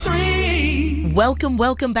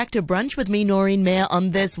Welcome back to Brunch with me, Noreen Mayer, on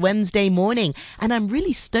this Wednesday morning. And I'm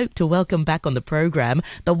really stoked to welcome back on the program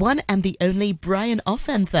the one and the only Brian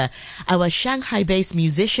Offenther, our Shanghai-based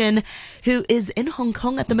musician who is in Hong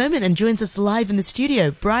Kong at the moment and joins us live in the studio.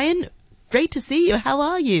 Brian, great to see you. How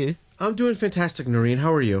are you? I'm doing fantastic, Noreen.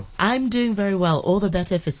 How are you? I'm doing very well. All the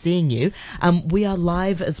better for seeing you. We are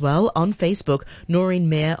live as well on Facebook, Noreen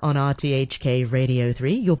Mayer on RTHK Radio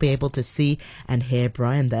 3. You'll be able to see and hear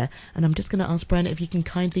Brian there. And I'm just going to ask Brian if you can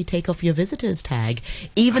kindly take off your visitor's tag,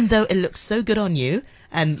 even though it looks so good on you.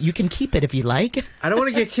 And you can keep it if you like. I don't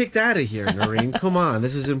want to get kicked out of here, Noreen. Come on,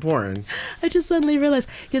 this is important. I just suddenly realized,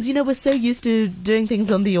 because, we're so used to doing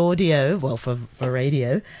things on the audio, well, for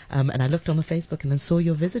radio, and I looked on the Facebook and then saw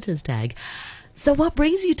your visitor's tag. So what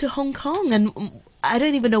brings you to Hong Kong? And I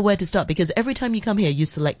don't even know where to start, because every time you come here, you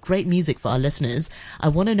select great music for our listeners. I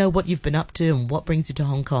want to know what you've been up to and what brings you to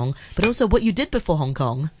Hong Kong, but also what you did before Hong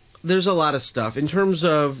Kong. There's a lot of stuff. In terms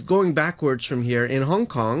of going backwards from here, in Hong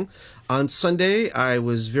Kong, on Sunday, I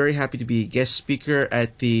was very happy to be a guest speaker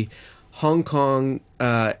at the Hong Kong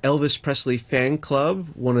Elvis Presley Fan Club,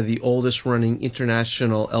 one of the oldest running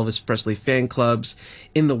international Elvis Presley fan clubs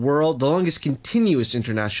in the world, the longest continuous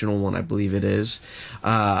international one, I believe it is.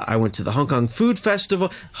 I went to the Hong Kong Food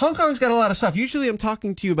Festival. Hong Kong's got a lot of stuff. Usually I'm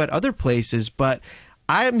talking to you about other places, but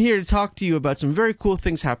I am here to talk to you about some very cool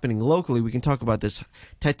things happening locally. We can talk about this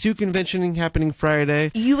tattoo convention happening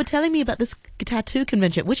Friday. You were telling me about this tattoo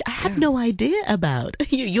convention, which I had no idea about.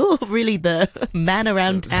 You're really the man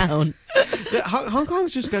around town. Yeah, Hong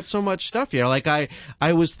Kong's just got so much stuff here. Like I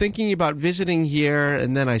was thinking about visiting here,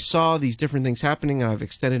 and then I saw these different things happening, and I've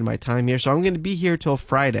extended my time here. So I'm going to be here till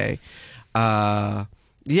Friday.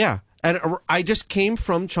 And I just came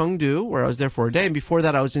from Chengdu, where I was there for a day, and before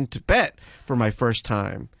that I was in Tibet for my first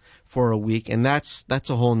time for a week, and that's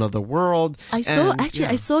a whole nother world. I saw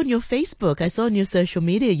on your Facebook, I saw on your social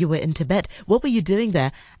media you were in Tibet. What were you doing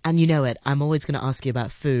there? And you know it, I'm always going to ask you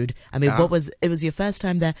about food. I mean, it was your first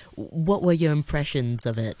time there. What were your impressions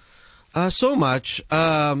of it? So much,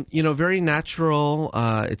 very natural.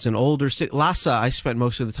 It's an older city. Lhasa, I spent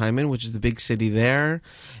most of the time in, which is the big city there,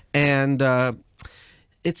 and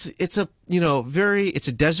it's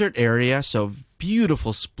a desert area, so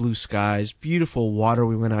beautiful blue skies, beautiful water.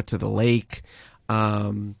 We went out to the lake.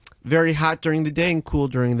 Very hot during the day and cool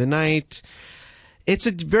during the night. It's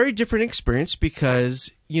a very different experience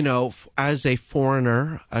because, as a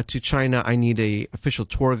foreigner to China, I need a official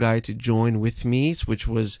tour guide to join with me, which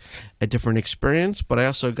was a different experience. But I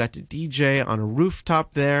also got to DJ on a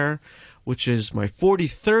rooftop there, which is my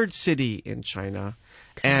 43rd city in China.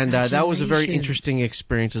 And that was a very interesting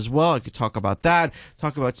experience as well. I could talk about that,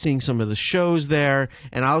 talk about seeing some of the shows there,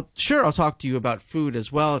 and I'll talk to you about food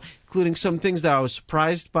as well, including some things that I was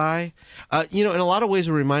surprised by. In a lot of ways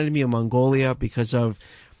it reminded me of Mongolia because of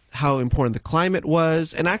how important the climate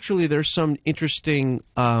was, and actually there's some interesting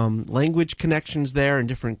language connections there and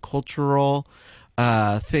different cultural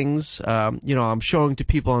things. I'm showing to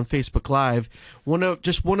people on Facebook Live. One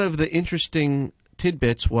of the interesting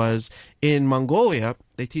tidbits was in Mongolia,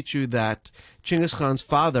 they teach you that Genghis Khan's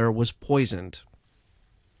father was poisoned.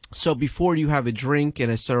 So before you have a drink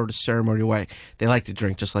in a sort of ceremonial way, they like to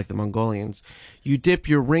drink just like the Mongolians. You dip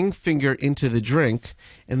your ring finger into the drink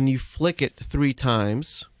and then you flick it 3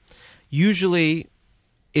 times. Usually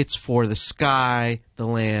it's for the sky, the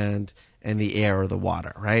land, and the air or the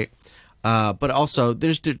water, right? But also,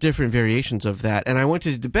 there's different variations of that. And I went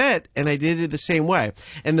to Tibet, and I did it the same way.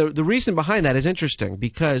 And the reason behind that is interesting,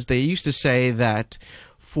 because they used to say that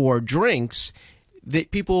for drinks,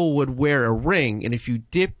 that people would wear a ring, and if you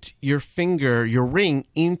dipped your ring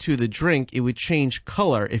into the drink, it would change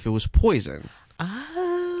color if it was poison.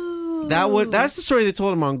 Oh. That's the story they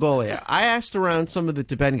told in Mongolia. I asked around some of the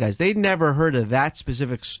Tibetan guys. They'd never heard of that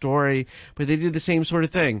specific story, but they did the same sort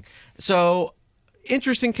of thing. So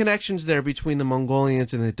interesting connections there between the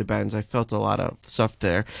Mongolians and the Tibetans. I felt a lot of stuff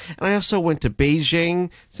there. And I also went to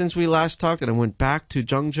Beijing since we last talked, and I went back to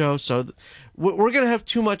Zhengzhou. So we're going to have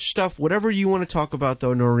too much stuff. Whatever you want to talk about,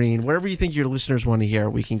 though, Noreen, whatever you think your listeners want to hear,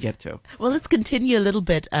 we can get to. Well, let's continue a little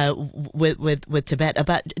bit with Tibet,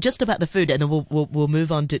 about the food, and then we'll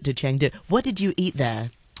move on to Chengdu. What did you eat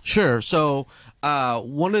there? Sure. So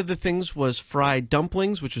one of the things was fried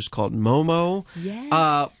dumplings, which is called momo.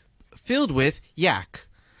 Yes. Filled with yak.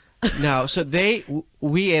 Now, so I ate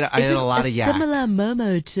a lot of yak. Is it similar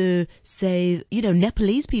momo to, say,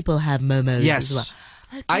 Nepalese people have momos yes. as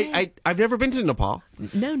well? Okay. I've never been to Nepal.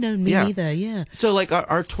 No, me neither, yeah. So, like,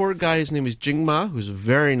 our tour guide, his name is Jingma, who's a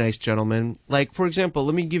very nice gentleman. Like, for example,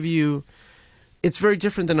 let me give you, it's very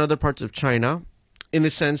different than other parts of China in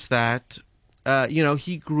the sense that,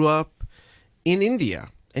 he grew up in India,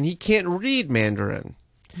 and he can't read Mandarin.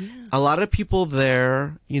 A lot of people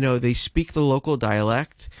there, they speak the local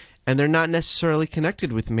dialect, and they're not necessarily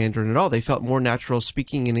connected with Mandarin at all. They felt more natural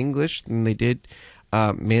speaking in English than they did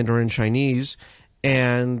Mandarin Chinese,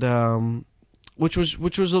 and which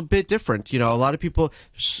was a bit different. A lot of people,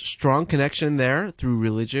 strong connection there through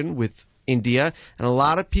religion with India, and a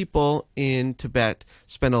lot of people in Tibet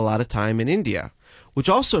spend a lot of time in India, which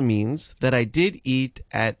also means that I did eat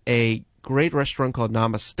at a great restaurant called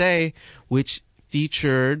Namaste, which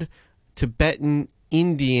featured Tibetan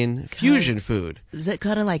Indian fusion food. Is it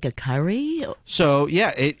kind of like a curry? So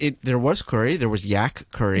yeah, there was curry. There was yak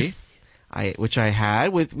curry, which I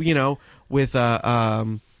had with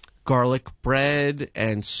garlic bread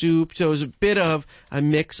and soup. So it was a bit of a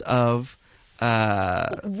mix of.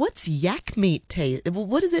 What's yak meat taste?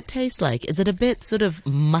 What does it taste like? Is it a bit sort of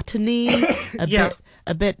muttony?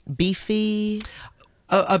 A bit beefy?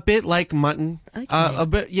 A bit like mutton. Okay. A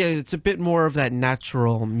bit, yeah. It's a bit more of that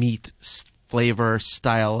natural meat flavor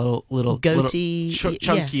style, little goaty, chunkier,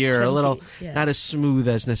 chunky, a little not as smooth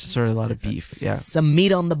as necessarily a lot of beef. Yeah, some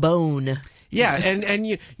meat on the bone. Yeah, and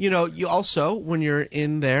you also, when you're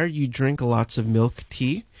in there, you drink lots of milk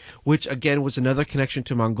tea, which again was another connection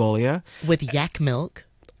to Mongolia with yak milk.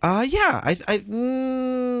 Yeah,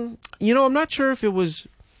 I'm not sure if it was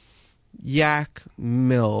yak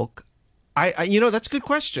milk. That's a good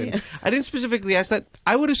question. Yeah. I didn't specifically ask that.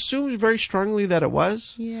 I would assume very strongly that it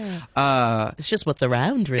was. Yeah. It's just what's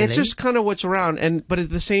around, really. It's just kind of what's around, but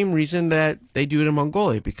it's the same reason that they do it in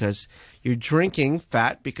Mongolia, because you're drinking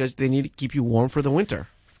fat because they need to keep you warm for the winter.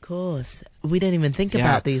 Of course. We don't even think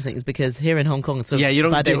about these things because here in Hong Kong, it's sort of you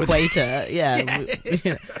don't by the deal equator.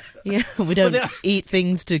 We don't eat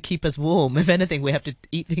things to keep us warm. If anything, we have to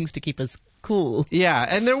eat things to keep us cool. Yeah,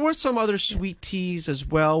 and there were some other sweet teas as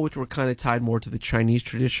well, which were kind of tied more to the Chinese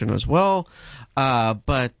tradition as well.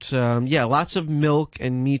 But lots of milk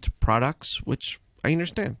and meat products, which I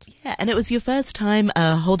understand. Yeah, and it was your first time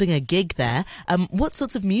holding a gig there. What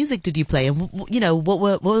sorts of music did you play, and what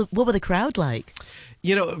were the crowd like?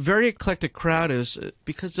 Very eclectic crowd. Is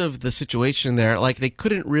because of the situation there. Like, they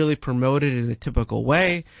couldn't really promote it in a typical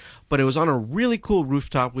way, but it was on a really cool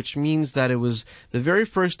rooftop, which means that it was the very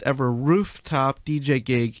first ever rooftop DJ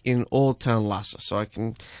gig in Old Town Lhasa. So I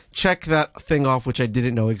can check that thing off, which I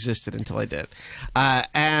didn't know existed until I did.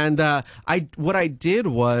 What I did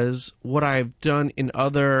was what I've done in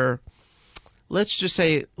other, let's just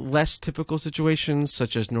say, less typical situations,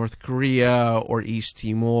 such as North Korea or East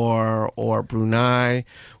Timor or Brunei,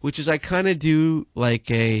 which is I kind of do like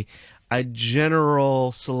a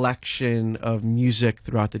general selection of music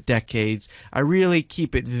throughout the decades. I really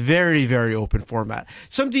keep it very, very open format.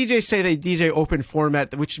 Some DJs say they DJ open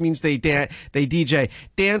format, which means they DJ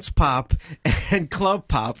dance pop and club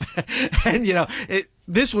pop, and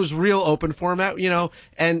this was real open format,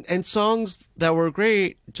 and songs that were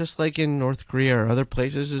great, just like in North Korea or other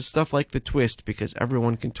places, is stuff like the twist, because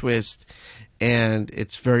everyone can twist, and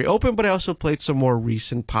it's very open. But I also played some more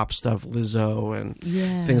recent pop stuff, Lizzo and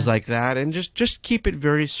things like that, and just keep it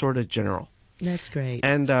very sort of general. That's great.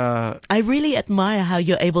 And I really admire how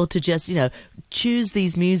you're able to just, choose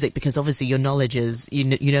these music, because obviously your knowledge is, you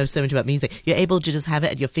know so much about music. You're able to just have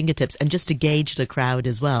it at your fingertips and just to gauge the crowd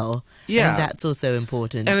as well. Yeah. And that's also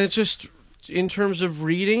important. And it's just in terms of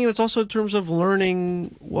reading, it's also in terms of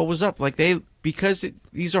learning what was up. Like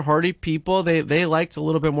these are hardy people, they liked a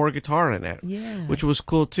little bit more guitar in it. Yeah. Which was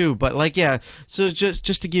cool too. But so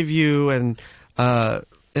just to give you an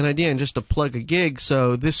idea and just to plug a gig.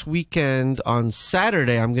 So this weekend on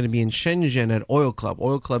Saturday, I'm going to be in Shenzhen at Oil Club.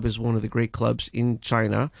 Oil Club is one of the great clubs in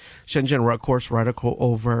China. Shenzhen, of course, right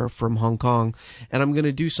over from Hong Kong. And I'm going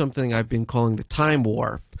to do something I've been calling the Time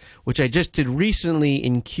Warp, which I just did recently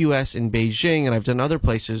in QS in Beijing, and I've done other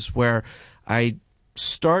places where I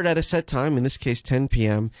start at a set time, in this case 10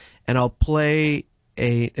 p.m., and I'll play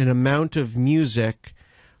an amount of music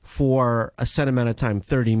for a set amount of time,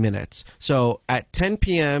 30 minutes. So at 10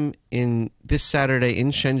 p.m. in this Saturday in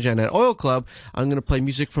Shenzhen at Oil Club, I'm going to play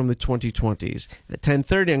music from the 2020s. At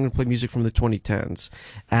 10:30, I'm going to play music from the 2010s.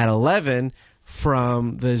 At 11,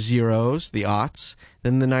 from the zeros, the aughts,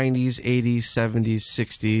 then the 90s, 80s, 70s,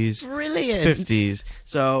 60s, brilliant, 50s.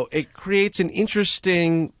 So it creates an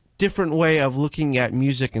interesting, different way of looking at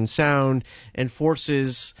music and sound, and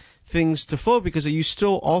forces things to flow, because you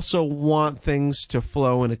still also want things to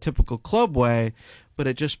flow in a typical club way, but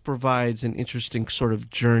it just provides an interesting sort of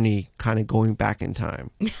journey kind of going back in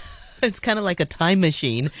time. It's kind of like a time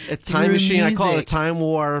machine. A time machine. Music. I call it a time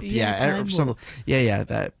warp. Yeah, time warp.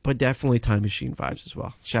 That. But definitely time machine vibes as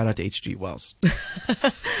well. Shout out to H.G. Wells.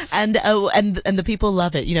 And the people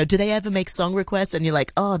love it. Do they ever make song requests and you're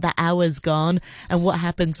like, oh, that hour's gone? And what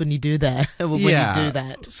happens when you do that? When you do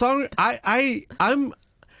that? I'm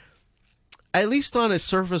at least on a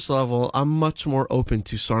surface level, I'm much more open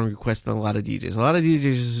to song requests than a lot of DJs. A lot of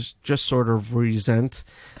DJs just sort of resent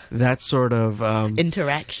that sort of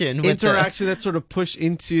interaction that sort of push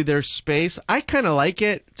into their space. I kind of like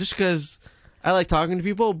it just because I like talking to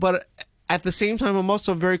people, but at the same time, I'm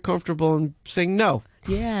also very comfortable in saying no.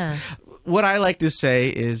 Yeah. What I like to say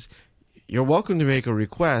is, you're welcome to make a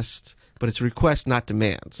request, but it's a request, not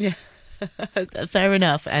demands. Yeah. Fair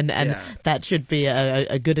enough, and that should be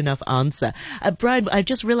a good enough answer. Brian, I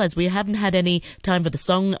just realized we haven't had any time for the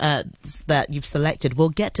song that you've selected. We'll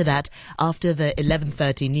get to that after the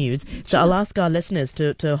 11:30 news. So I'll ask our listeners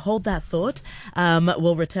to hold that thought.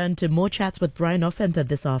 We'll return to more chats with Brian Offenther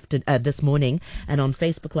this morning, and on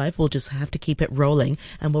Facebook Live we'll just have to keep it rolling,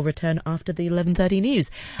 and we'll return after the 11:30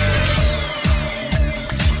 news.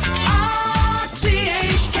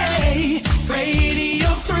 RTHK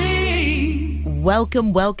Radio Free.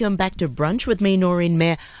 Welcome back to Brunch with me, Noreen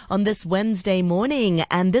Mayer, on this Wednesday morning.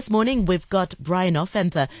 And this morning we've got Brian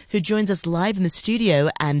Offenther, who joins us live in the studio.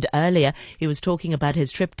 And earlier he was talking about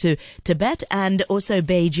his trip to Tibet and also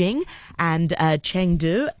Beijing and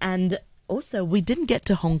Chengdu. And also, we didn't get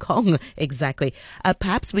to Hong Kong exactly.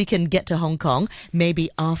 Perhaps we can get to Hong Kong maybe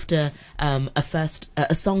after a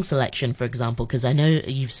song selection, for example, because I know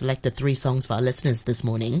you've selected 3 songs for our listeners this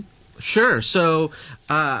morning. Sure. So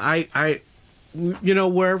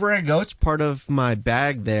wherever I go, it's part of my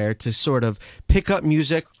bag there to sort of pick up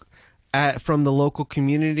music from the local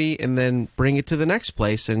community and then bring it to the next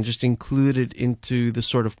place and just include it into the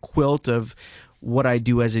sort of quilt of what I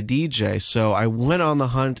do as a DJ. So I went on the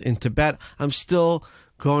hunt in Tibet. I'm still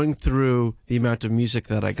going through the amount of music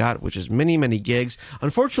that I got, which is many, many gigs.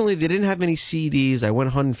 Unfortunately, they didn't have any CDs. I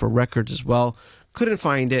went hunting for records as well. Couldn't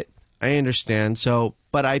find it. I understand.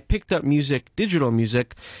 But I picked up music, digital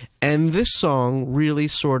music, and this song really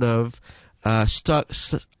sort of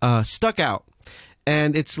stuck out.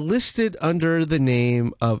 And it's listed under the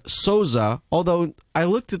name of Soza, although I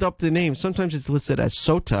looked it up the name. Sometimes it's listed as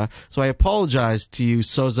Sota, so I apologize to you,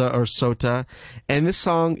 Soza or Sota. And this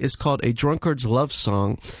song is called A Drunkard's Love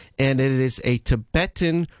Song, and it is a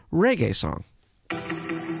Tibetan reggae song.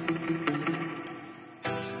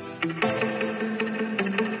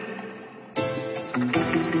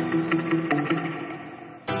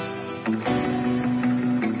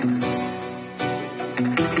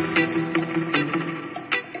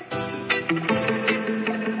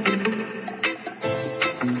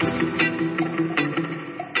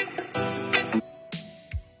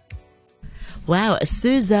 Wow,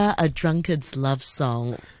 Souza, A Drunkard's Love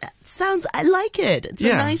Song. I like it. It's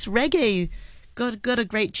a nice reggae. Got a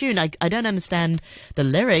great tune. I don't understand the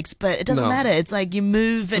lyrics, but it doesn't matter. It's like you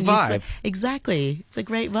move and a vibe. Exactly. It's a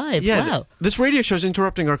great vibe. Yeah, wow. This radio show is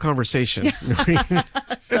interrupting our conversation.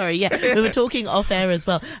 Sorry, yeah. We were talking off air as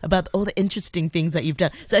well about all the interesting things that you've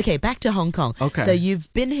done. So, okay, back to Hong Kong. Okay. So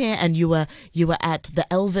you've been here and you were at the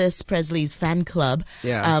Elvis Presley's fan club.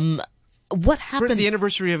 Yeah. What happened? The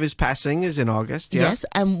anniversary of his passing is in August. Yeah. Yes.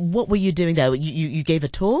 And what were you doing there? You gave a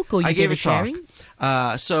talk or you gave a sharing?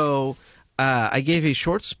 Talk. I gave a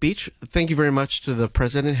short speech. Thank you very much to the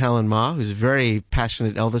president, Helen Ma, who's a very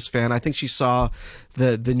passionate Elvis fan. I think she saw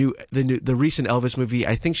the recent Elvis movie.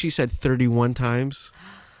 I think she said 31 times.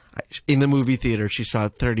 In the movie theater, she saw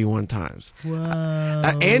it 31 times.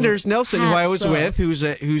 Wow. Anders Nelson, who I was with,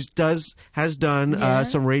 has done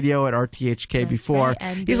some radio at RTHK before.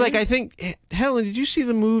 Right, he's like, I think, Helen, did you see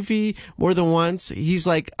the movie more than once? He's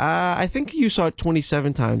like, I think you saw it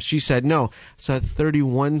 27 times. She said, no, I saw it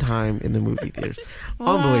 31 times in the movie theater.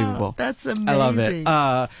 Wow, unbelievable. That's amazing. I love it.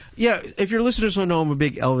 If your listeners don't know, I'm a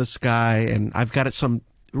big Elvis guy, and I've got some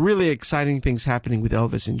really exciting things happening with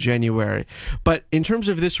Elvis in January. But in terms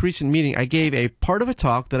of this recent meeting, I gave a part of a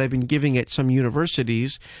talk that I've been giving at some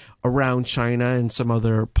universities around China and some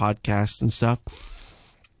other podcasts and stuff.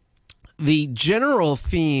 The general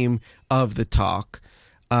theme of the talk,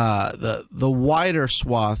 the wider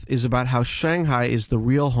swath, is about how Shanghai is the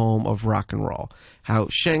real home of rock and roll, how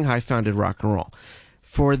Shanghai founded rock and roll.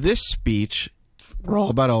 For this speech, we're all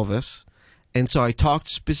about Elvis. And so I talked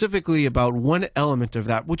specifically about one element of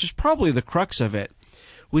that, which is probably the crux of it,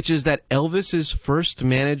 which is that Elvis's first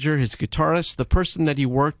manager, his guitarist, the person that he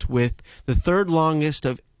worked with, the third longest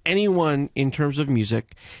of anyone in terms of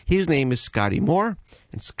music, his name is Scotty Moore,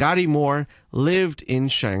 and Scotty Moore lived in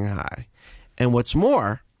Shanghai. And what's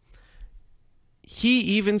more, he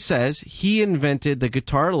even says he invented the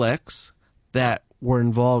guitar licks that were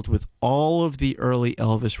involved with all of the early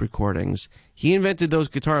Elvis recordings. He invented those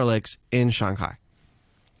guitar licks in Shanghai.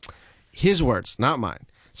 His words, not mine.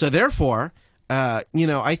 So therefore,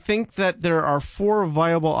 I think that there are 4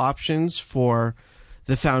 viable options for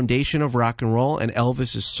the foundation of rock and roll, and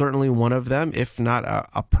Elvis is certainly one of them, if not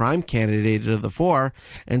a prime candidate of the 4.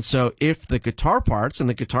 And so if the guitar parts, and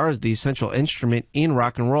the guitar is the essential instrument in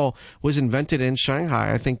rock and roll, was invented in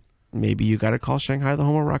Shanghai, I think maybe you got to call Shanghai the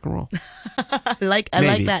home of rock and roll. I like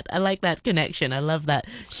that. I like that connection. I love that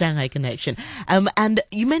Shanghai connection. And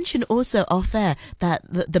you mentioned also off air that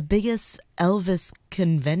the biggest Elvis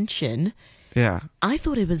convention. Yeah. I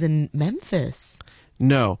thought it was in Memphis.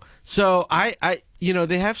 No. So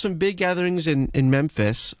they have some big gatherings in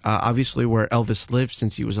Memphis, obviously where Elvis lived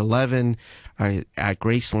since he was 11, at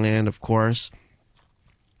Graceland, of course.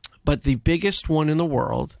 But the biggest one in the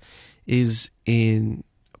world is in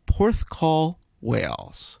Porthcawl,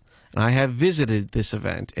 Wales. And I have visited this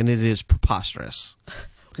event, and it is preposterous.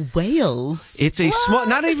 Wales? It's a small,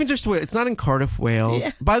 not even just Wales. It's not in Cardiff, Wales.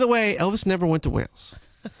 Yeah. By the way, Elvis never went to Wales.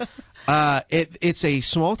 It's a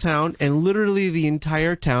small town, and literally the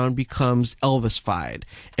entire town becomes Elvis-fied.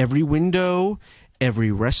 Every window,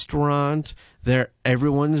 every restaurant,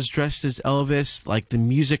 everyone is dressed as Elvis. Like, the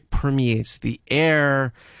music permeates the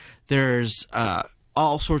air. There's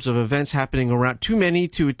all sorts of events happening around. Too many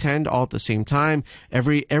to attend all at the same time.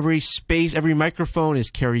 Every space, every microphone is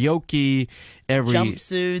karaoke.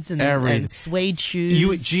 Jumpsuits and suede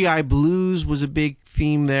shoes. GI Blues was a big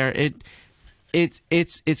theme there.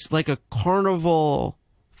 It's like a carnival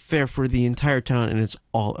fair for the entire town, and it's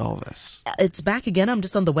all Elvis. It's back again. I'm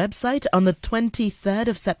just on the website on the 23rd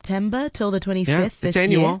of September till the 25th this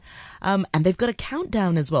annual. Year. And they've got a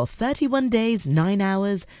countdown as well. 31 days, 9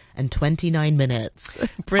 hours, and 29 minutes.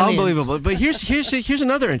 Brilliant. Unbelievable. But here's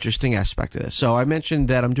another interesting aspect of this. So I mentioned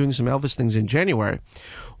that I'm doing some Elvis things in January.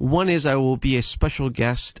 One is I will be a special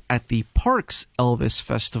guest at the Parks Elvis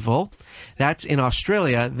Festival. That's in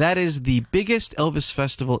Australia. That is the biggest Elvis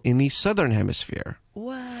festival in the Southern Hemisphere.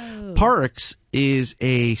 Wow. Parks is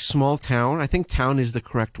a small town. I think town is the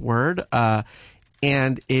correct word.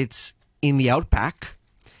 And it's in the outback.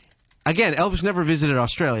 Again, Elvis never visited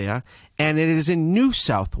Australia, and it is in New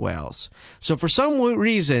South Wales. So for some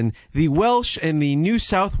reason, the Welsh and the New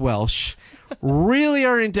South Welsh really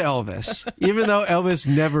are into Elvis, even though Elvis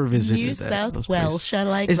never visited New South Welsh. I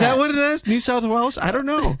like that. Is that what it is? New South Welsh? I don't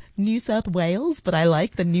know. New South Wales, but I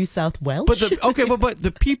like the New South Welsh. But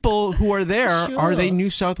the people who are there, Sure. Are they New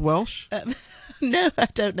South Welsh? No, I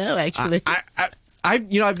don't know, actually.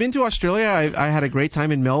 I've been to Australia. I had a great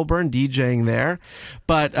time in Melbourne DJing there.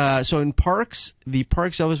 But so in Parks, the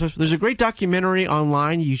Parks Elvis Festival, there's a great documentary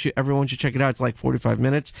online. Everyone should check it out. It's like 45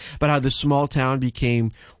 minutes about how the small town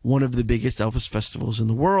became one of the biggest Elvis festivals in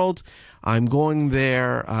the world. I'm going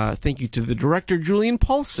there. Thank you to the director, Julian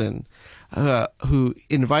Paulson, who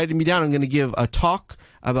invited me down. I'm going to give a talk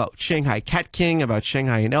about Shanghai Cat King, about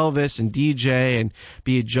Shanghai and Elvis and DJ, and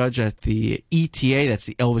be a judge at the ETA, that's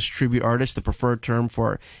the Elvis Tribute Artist, the preferred term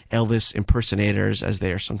for Elvis impersonators, as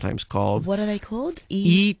they are sometimes called. What are they called?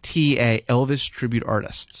 ETA, Elvis Tribute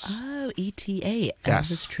Artists. Oh, ETA, Elvis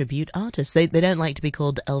Yes. Tribute Artists. They don't like to be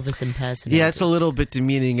called Elvis impersonators. Yeah, it's a little bit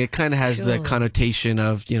demeaning. It kind of has the Sure. connotation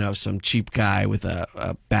of, some cheap guy with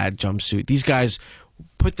a bad jumpsuit. These guys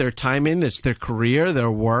put their time in. It's their career,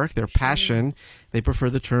 their work, their passion. They prefer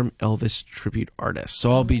the term Elvis Tribute Artist.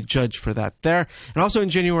 So I'll be judged for that there. And also in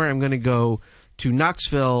January, I'm going to go to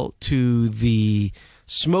Knoxville to the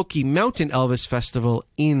Smoky Mountain Elvis Festival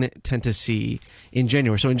in Tennessee in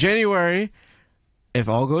January. So in January, if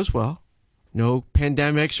all goes well, no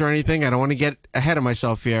pandemics or anything, I don't want to get ahead of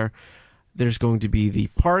myself here, there's going to be the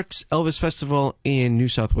Parks Elvis Festival in New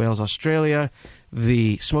South Wales, Australia,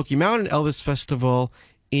 the Smoky Mountain Elvis Festival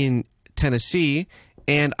in Tennessee,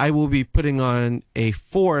 and I will be putting on a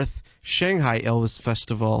 4th Shanghai Elvis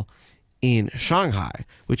Festival in Shanghai,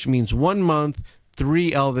 which means 1 month,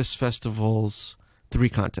 3 Elvis festivals, 3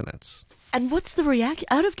 continents. And what's the reaction?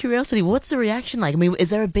 Out of curiosity, what's the reaction like? I mean, is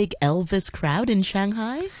there a big Elvis crowd in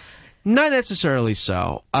Shanghai? Not necessarily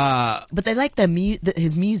so. But they like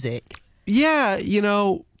his music. Yeah,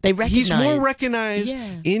 They recognize. he's more recognized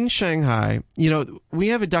in Shanghai. We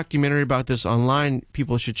have a documentary about this online.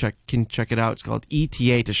 People can check it out. It's called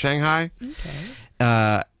ETA to Shanghai.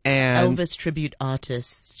 Okay. And Elvis Tribute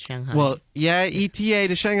Artists, Shanghai. Well, yeah, ETA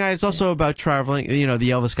to Shanghai. It's also about traveling, the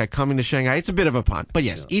Elvis guy coming to Shanghai. It's a bit of a pun. But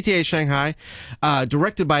yes, ETA Shanghai,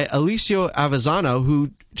 directed by Alicio Avezzano,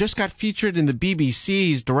 who just got featured in the BBC.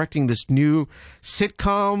 He's directing this new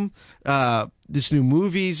sitcom this new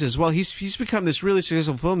movies as well. He's become this really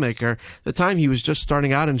successful filmmaker. At the time, he was just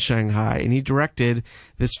starting out in Shanghai, and he directed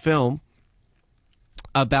this film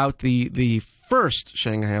about the first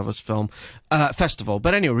Shanghai Elvis film festival.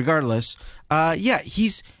 But anyway, regardless,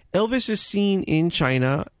 Elvis is seen in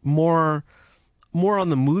China more on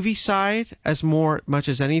the movie side as much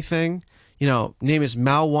as anything. Name is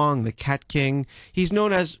Mao Wang, the Cat King. He's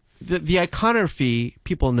known as the iconography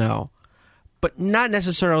people know, but not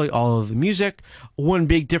necessarily all of the music. One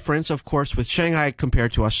big difference, of course, with Shanghai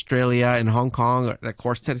compared to Australia and Hong Kong, and of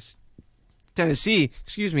course Tennessee,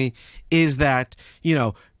 is that,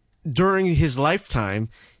 during his lifetime,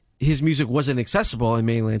 his music wasn't accessible in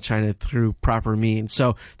mainland China through proper means.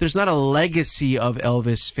 So there's not a legacy of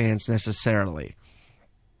Elvis fans necessarily.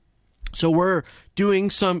 So we're doing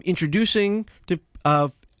some introducing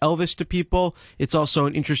of Elvis to people. It's also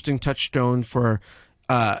an interesting touchstone for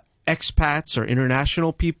expats or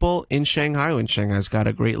international people in Shanghai, and Shanghai's got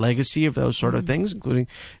a great legacy of those sort of things, including,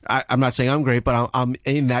 I'm not saying I'm great, but I'm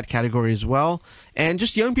in that category as well. And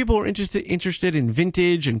just young people are interested in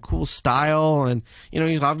vintage and cool style. And,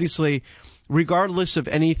 obviously, regardless of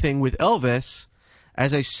anything with Elvis,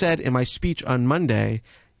 as I said in my speech on Monday,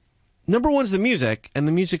 number one's the music, and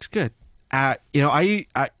the music's good. I've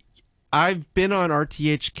been on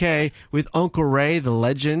RTHK with Uncle Ray, the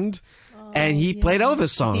legend, and he played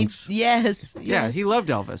Elvis songs. Yes. Yeah, he loved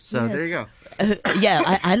Elvis. So there you go.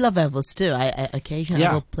 I love Elvis too. I occasionally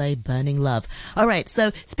will play Burning Love. All right,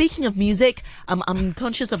 so speaking of music, I'm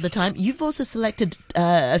conscious of the time. You've also selected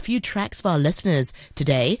a few tracks for our listeners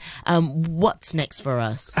today. What's next for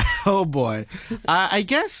us? Oh, boy. I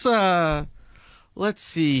guess... let's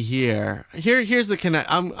see here. Here's the connect.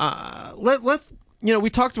 Let's we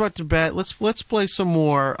talked about Tibet. Let's play some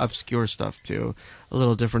more obscure stuff too, a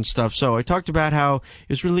little different stuff. So I talked about how it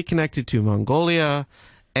was really connected to Mongolia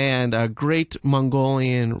and a great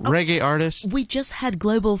Mongolian reggae artist. We just had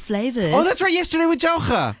Global Flavors. Oh, that's right. Yesterday with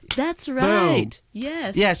Jocha. That's right. Boom.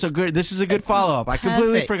 Yes. Yeah. So good. This is a good follow-up. I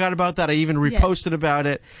completely forgot about that. I even reposted about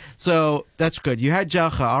it. So that's good. You had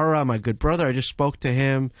Jocha Ara, my good brother. I just spoke to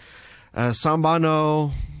him.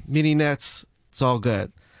 Sambano, mini nets. It's all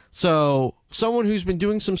good. So someone who's been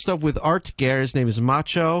doing some stuff with Art Gare, his name is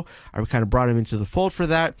Macho. I kind of brought him into the fold for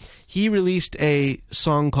that. He released a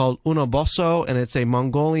song called Una Bosso, and it's a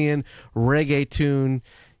Mongolian reggae tune.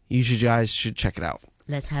 You guys should check it out.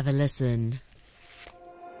 Let's have a listen.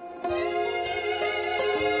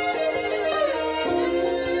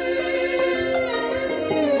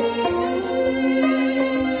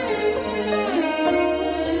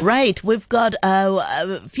 Right, we've got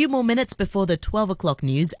a few more minutes before the 12 o'clock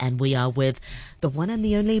news, and we are with the one and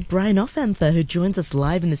the only Brian Offenther, who joins us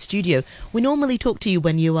live in the studio. We normally talk to you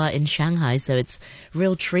when you are in Shanghai, so it's a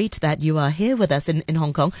real treat that you are here with us in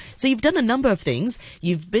Hong Kong. So you've done a number of things.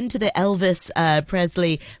 You've been to the Elvis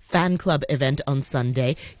Presley fan club event on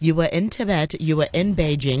Sunday. You were in Tibet. You were in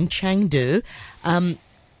Beijing, Chengdu.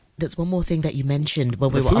 There's one more thing that you mentioned when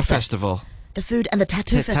we were the food festival. The food and the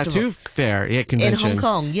tattoo festival. Tattoo fair, convention. In Hong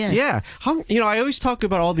Kong, yes. Yeah. I always talk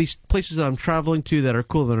about all these places that I'm traveling to that are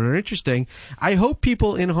cool, that are interesting. I hope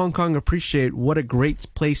people in Hong Kong appreciate what a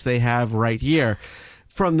great place they have right here.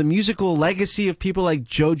 From the musical legacy of people like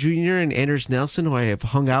Joe Jr. and Anders Nelson, who I have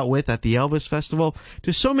hung out with at the Elvis Festival,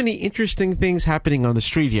 to so many interesting things happening on the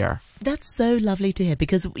street here. That's so lovely to hear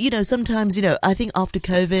because, sometimes, I think after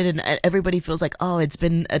COVID and everybody feels like, oh, it's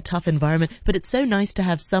been a tough environment. But it's so nice to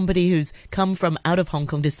have somebody who's come from out of Hong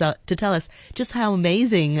Kong to tell us just how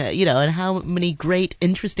amazing, and how many great,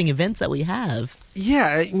 interesting events that we have.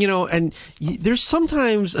 Yeah, and there's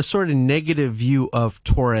sometimes a sort of negative view of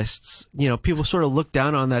tourists. People sort of look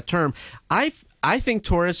down on that term. I think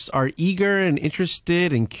tourists are eager and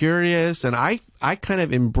interested and curious, and I kind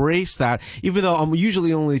of embrace that, even though I'm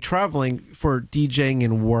usually only traveling for DJing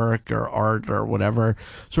and work or art or whatever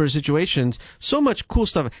sort of situations. So much cool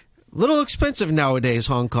stuff. Little expensive nowadays,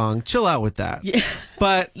 Hong Kong. Chill out with that. Yeah.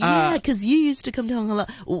 But because you used to come to Hong Kong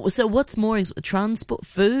a lot. So what's more, transport,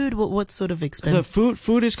 food? What sort of expense? The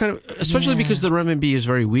food is kind of, especially because the renminbi is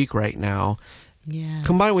very weak right now. Yeah.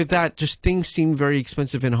 Combined with that, just things seem very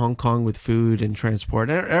expensive in Hong Kong with food and transport,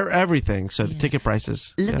 everything. So the ticket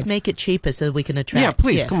prices. Let's make it cheaper so we can attract. Yeah,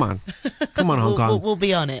 please, come on, Hong Kong. We'll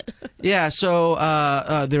be on it. Yeah. So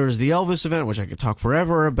there was the Elvis event, which I could talk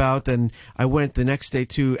forever about. Then I went the next day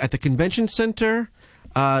at the convention center.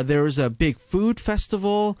 There was a big food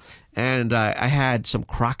festival, and I had some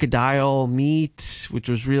crocodile meat, which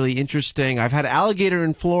was really interesting. I've had alligator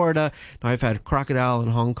in Florida. Now I've had crocodile in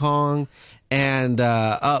Hong Kong. and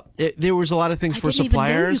there was a lot of things for didn't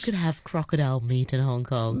suppliers. even know you could have crocodile meat in Hong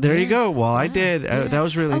Kong. There you go. Well, I Yeah, did. yeah. That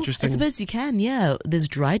was really interesting. I suppose you can, yeah. There's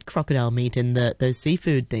dried crocodile meat in those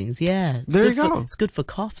seafood things, yeah. There you go. It's good for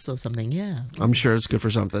coughs or something, yeah. I'm sure it's good for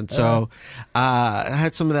something. So I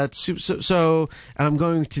had some of that soup. So and I'm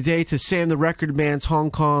going today to Sam the Record Man's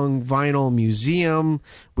Hong Kong Vinyl Museum,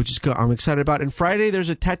 which is I'm excited about. And Friday there's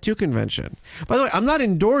a tattoo convention. By the way, I'm not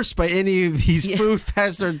endorsed by any of these food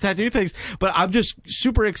fest or tattoo things, but I'm just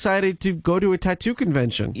super excited to go to a tattoo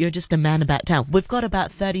convention. You're just a man about town. We've got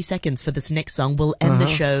about 30 seconds for this next song. We'll end the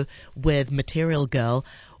show with Material Girl.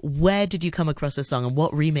 Where did you come across this song and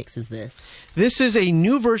what remix is this? This is a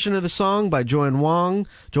new version of the song by Joanna Wong,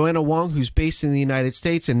 who's based in the United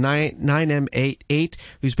States, and 9M88,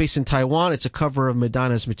 who's based in Taiwan. It's a cover of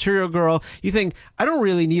Madonna's Material Girl. You think, I don't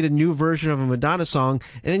really need a new version of a Madonna song,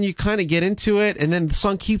 and then you kind of get into it, and then the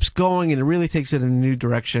song keeps going, and it really takes it in a new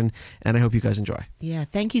direction, and I hope you guys enjoy. Yeah,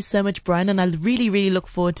 thank you so much, Brian, and I really, really look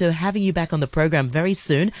forward to having you back on the program very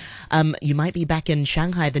soon. You might be back in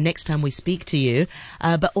Shanghai the next time we speak to you,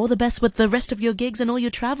 but all the best with the rest of your gigs and all your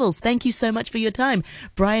travels. Thank you so much for your time,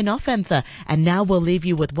 Brian Offenther. And now we'll leave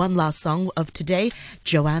you with one last song of today,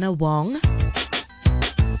 Joanna Wong,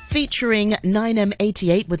 featuring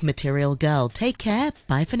 9M88 with Material Girl. Take care.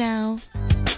 Bye for now.